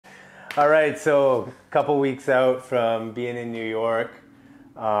All right, so a couple weeks out from being in New York.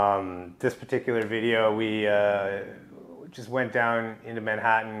 This particular video, we just went down into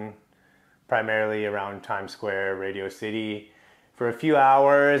Manhattan, primarily around Times Square, Radio City, for a few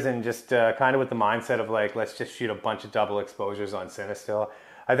hours, and just kind of with the mindset of like, let's just shoot a bunch of double exposures on CINESTILL.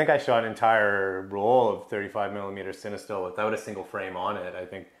 I think I shot an entire roll of 35mm CINESTILL without a single frame on it. I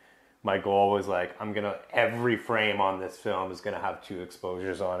think my goal was like, every frame on this film is gonna have 2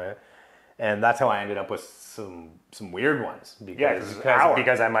 exposures on it. And that's how I ended up with some weird ones because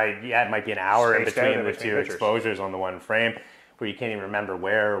it might be an hour in between the 2 exposures on the one frame where you can't even remember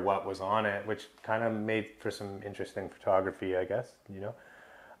where or what was on it, which kind of made for some interesting photography, I guess, you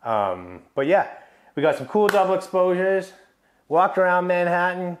know. But yeah, we got some cool double exposures, walked around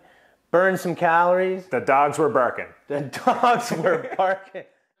Manhattan, burned some calories. The dogs were barking. The dogs were barking.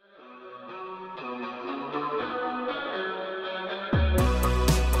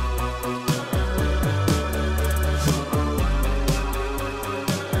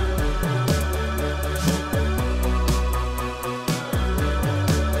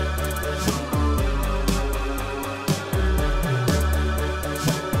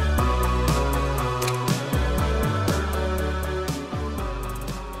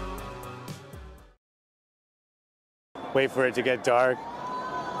 Wait for it to get dark,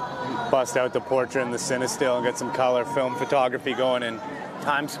 bust out the portrait and the CINESTILL and get some color film photography going in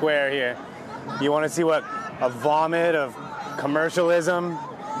Times Square here. You want to see what a vomit of commercialism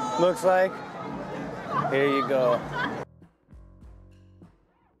looks like? Here you go.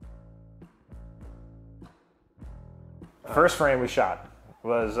 First frame we shot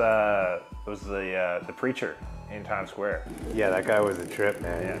was the preacher in Times Square. Yeah, that guy was a trip,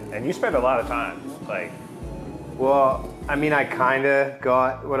 man. Yeah. And you spent a lot of time, like. Well, I mean, I kind of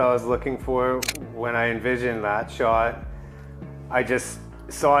got what I was looking for when I envisioned that shot. I just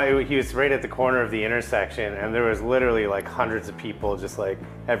saw it, he was right at the corner of the intersection, and there was literally like hundreds of people just like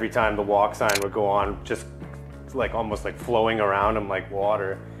every time the walk sign would go on, just like almost like flowing around him like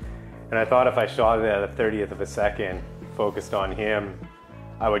water. And I thought if I shot it at a 30th of a second, focused on him,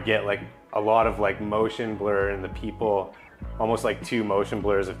 I would get like a lot of like motion blur in the people, almost like 2 motion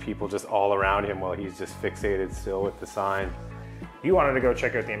blurs of people just all around him while he's just fixated still with the sign. You wanted to go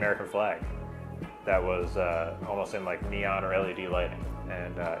check out the American flag that was almost in like neon or LED lighting,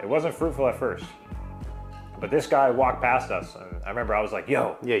 and it wasn't fruitful at first. But this guy walked past us, and I remember I was like,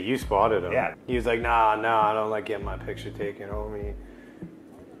 yo. Yeah, you spotted him. Yeah. He was like, nah, I don't like getting my picture taken, homie.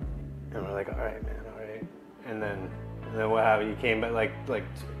 And we're like, all right, man, all right. And then what happened? You came back like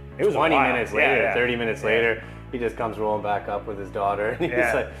it was 20 minutes later, 30 minutes later. He just comes rolling back up with his daughter, and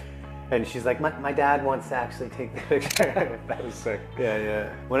he's like, and she's like, my dad wants to actually take the picture. That was sick.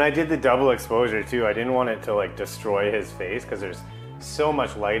 Yeah. When I did the double exposure too, I didn't want it to like destroy his face because there's so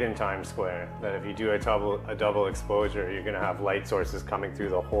much light in Times Square that if you do a double exposure, you're gonna have light sources coming through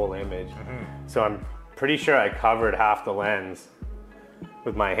the whole image. Mm-hmm. So I'm pretty sure I covered half the lens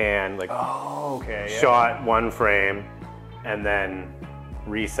with my hand, like shot one frame, and then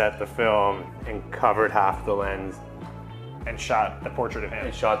reset the film and covered half the lens. And shot the portrait of him.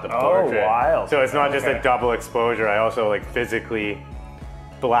 And shot the portrait. Oh, wild. So it's not just a double exposure. I also like physically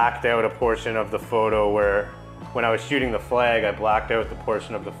blacked out a portion of the photo where, when I was shooting the flag, I blacked out the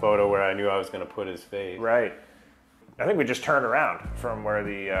portion of the photo where I knew I was going to put his face. Right. I think we just turned around from where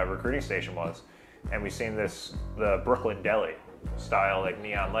the recruiting station was, and we seen the Brooklyn Deli style like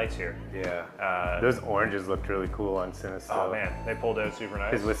neon lights here. Yeah. Those oranges looked really cool on CINESTILL. Oh man, they pulled out super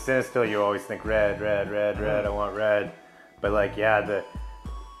nice. Because with CINESTILL you always think red, I want red. But like, yeah,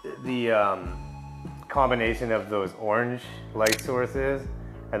 the combination of those orange light sources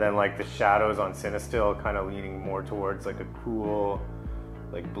and then like the shadows on CINESTILL kind of leaning more towards like a cool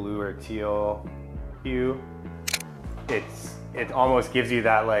like blue or teal hue. It almost gives you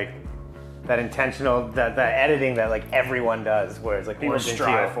that like that intentional, that editing that like everyone does, where it's like people orange and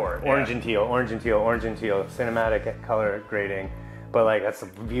strive teal, for it, orange and teal, orange and teal, orange and teal, cinematic color grading. But like that's the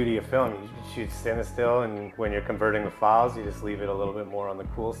beauty of film. You shoot CINESTILL, and when you're converting the files, you just leave it a little bit more on the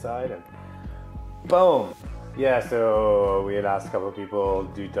cool side, and boom. Yeah, so we had asked a couple of people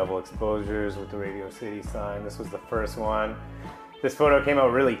to do double exposures with the Radio City sign. This was the first one. This photo came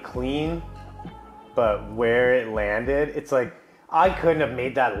out really clean, but where it landed, it's like I couldn't have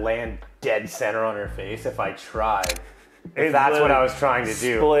made that land dead center on her face if I tried. If that's what I was trying to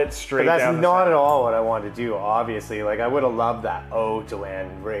do. Split straight down the But that's not at all what I wanted to do, obviously. Like, I would have loved that O to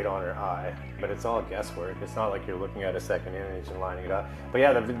land right on her eye. But it's all guesswork. It's not like you're looking at a second image and lining it up. But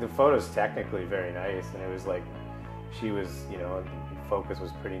yeah, the photo's technically very nice. And it was like, she was, you know, focus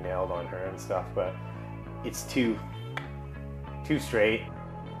was pretty nailed on her and stuff. But it's too straight.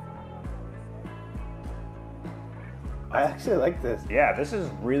 I actually like this. Yeah, this is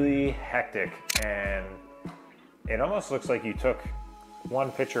really hectic, and it almost looks like you took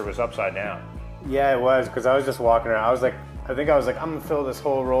one picture was upside down. Yeah, it was, because I was just walking around. I think I was like, I'm gonna fill this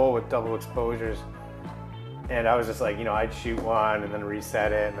whole roll with double exposures. And I was just like, I'd shoot one and then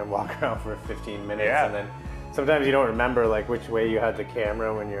reset it and then walk around for 15 minutes. Yeah. And then sometimes you don't remember like which way you had the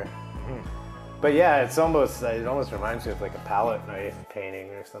camera when you're, but yeah, it almost reminds me of like a palette knife painting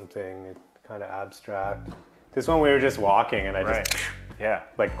or something. It's kind of abstract. This one we were just walking and I just, yeah,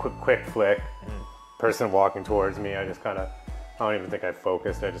 like quick flick, person walking towards me. I just kind of, I don't even think I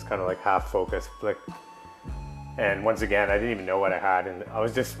focused. I just kind of like half focus flick. And once again, I didn't even know what I had, and I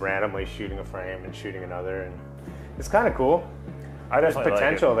was just randomly shooting a frame and shooting another, and it's kind of cool. There's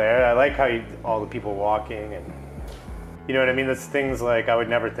potential there. I like how all the people walking, and you know what I mean? There's things like I would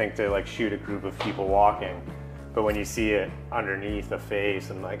never think to like shoot a group of people walking, but when you see it underneath a face,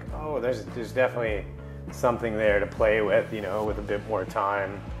 I'm like, oh, there's definitely something there to play with, with a bit more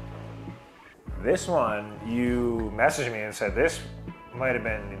time. This one, you messaged me and said this might have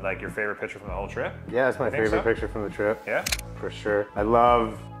been like your favorite picture from the whole trip. Yeah, it's my favorite picture from the trip. Yeah, for sure. I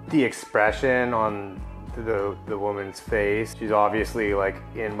love the expression on the woman's face. She's obviously like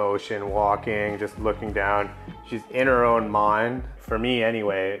in motion, walking, just looking down. She's in her own mind. For me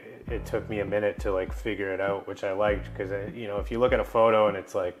anyway, it took me a minute to like figure it out, which I liked, because if you look at a photo and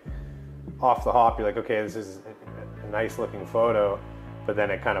it's like off the hop, you're like, okay, this is a nice looking photo, but then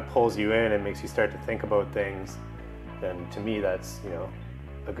it kind of pulls you in and makes you start to think about things. Then to me, that's,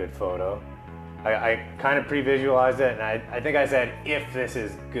 a good photo. I kind of pre-visualized it, and I think I said, if this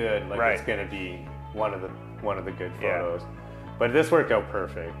is good, like it's gonna be one of the good photos. But this worked out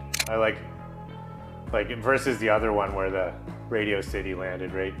perfect. I like versus the other one where the Radio City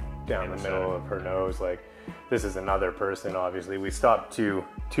landed right down the middle of her nose. Like, this is another person, obviously. We stopped two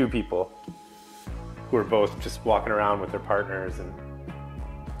people who were both just walking around with their partners, and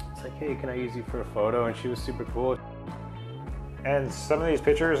it's like, hey, can I use you for a photo? And she was super cool. And some of these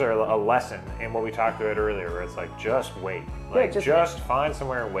pictures are a lesson in what we talked about earlier, where it's like, just wait. Like, just find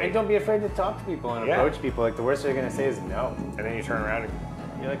somewhere and wait. And don't be afraid to talk to people and approach people. Like, the worst they're gonna say is no. And then you turn around and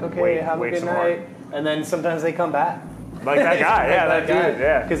you're like, okay, have a good night. And then sometimes they come back. Like that guy, that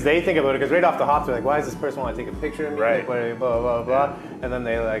dude, Because they think about it, because right off the hop, they're like, why does this person want to take a picture of me? Right. Like, blah, blah, blah. And then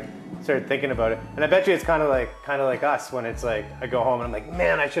they like start thinking about it. And I bet you it's kind of like us when it's like, I go home and I'm like,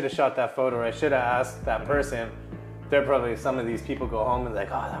 man, I should have shot that photo, or I should have asked that person. They're probably, some of these people go home and like,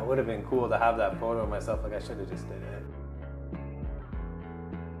 oh, that would have been cool to have that photo of myself. Like, I should have just did it.